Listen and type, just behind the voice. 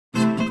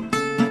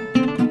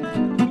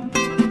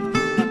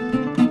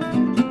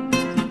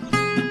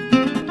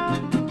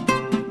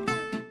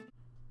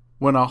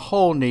When a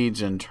hole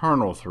needs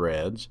internal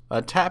threads,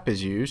 a tap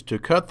is used to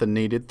cut the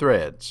needed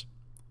threads.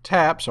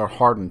 Taps are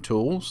hardened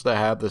tools that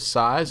have the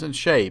size and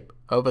shape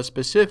of a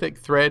specific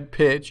thread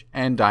pitch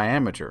and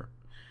diameter.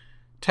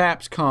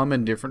 Taps come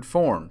in different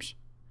forms.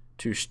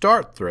 To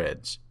start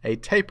threads, a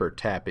taper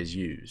tap is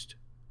used.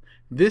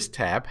 This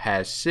tap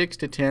has 6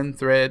 to 10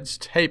 threads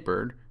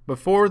tapered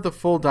before the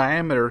full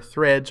diameter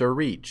threads are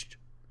reached.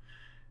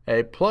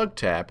 A plug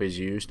tap is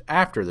used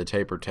after the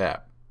taper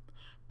tap.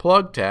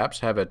 Plug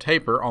taps have a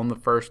taper on the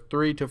first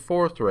 3 to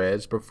 4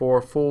 threads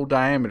before full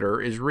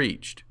diameter is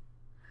reached.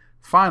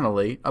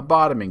 Finally, a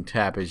bottoming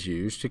tap is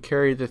used to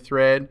carry the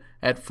thread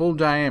at full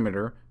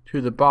diameter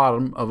to the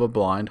bottom of a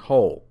blind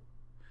hole.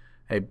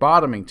 A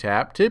bottoming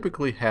tap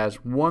typically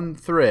has 1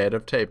 thread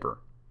of taper.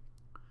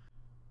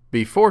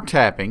 Before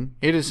tapping,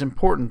 it is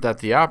important that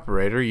the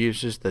operator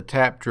uses the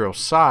tap drill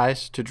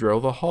size to drill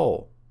the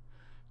hole.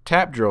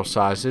 Tap drill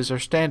sizes are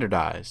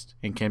standardized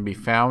and can be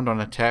found on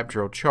a tap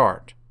drill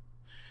chart.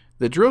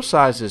 The drill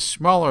size is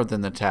smaller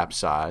than the tap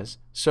size,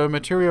 so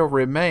material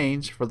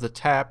remains for the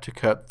tap to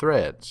cut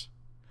threads.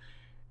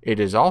 It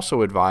is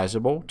also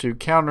advisable to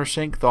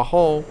countersink the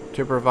hole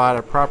to provide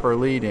a proper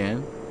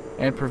lead-in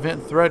and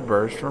prevent thread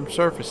burrs from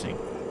surfacing.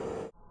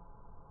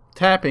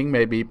 Tapping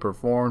may be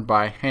performed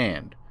by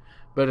hand,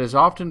 but is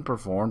often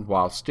performed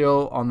while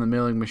still on the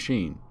milling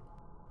machine.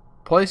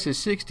 Place a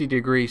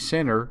 60-degree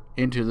center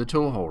into the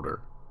tool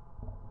holder.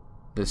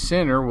 The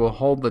center will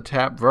hold the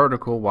tap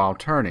vertical while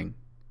turning.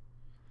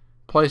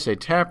 Place a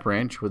tap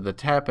wrench with the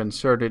tap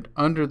inserted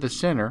under the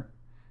center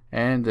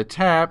and the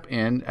tap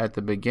end at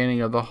the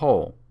beginning of the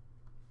hole.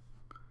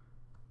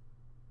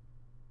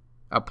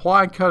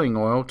 Apply cutting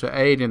oil to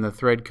aid in the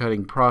thread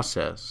cutting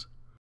process.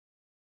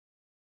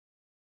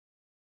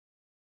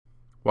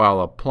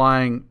 While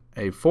applying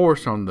a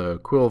force on the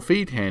quill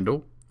feed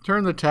handle,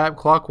 turn the tap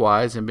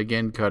clockwise and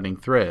begin cutting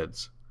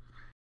threads.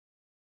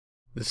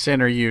 The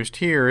center used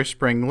here is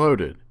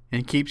spring-loaded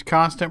and keeps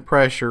constant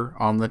pressure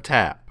on the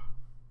tap.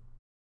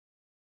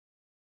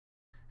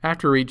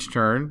 After each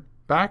turn,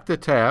 back the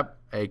tap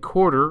a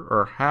quarter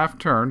or half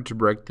turn to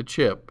break the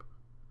chip.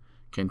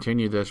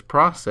 Continue this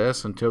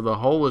process until the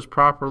hole is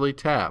properly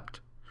tapped.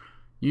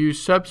 Use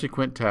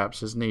subsequent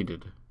taps as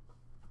needed.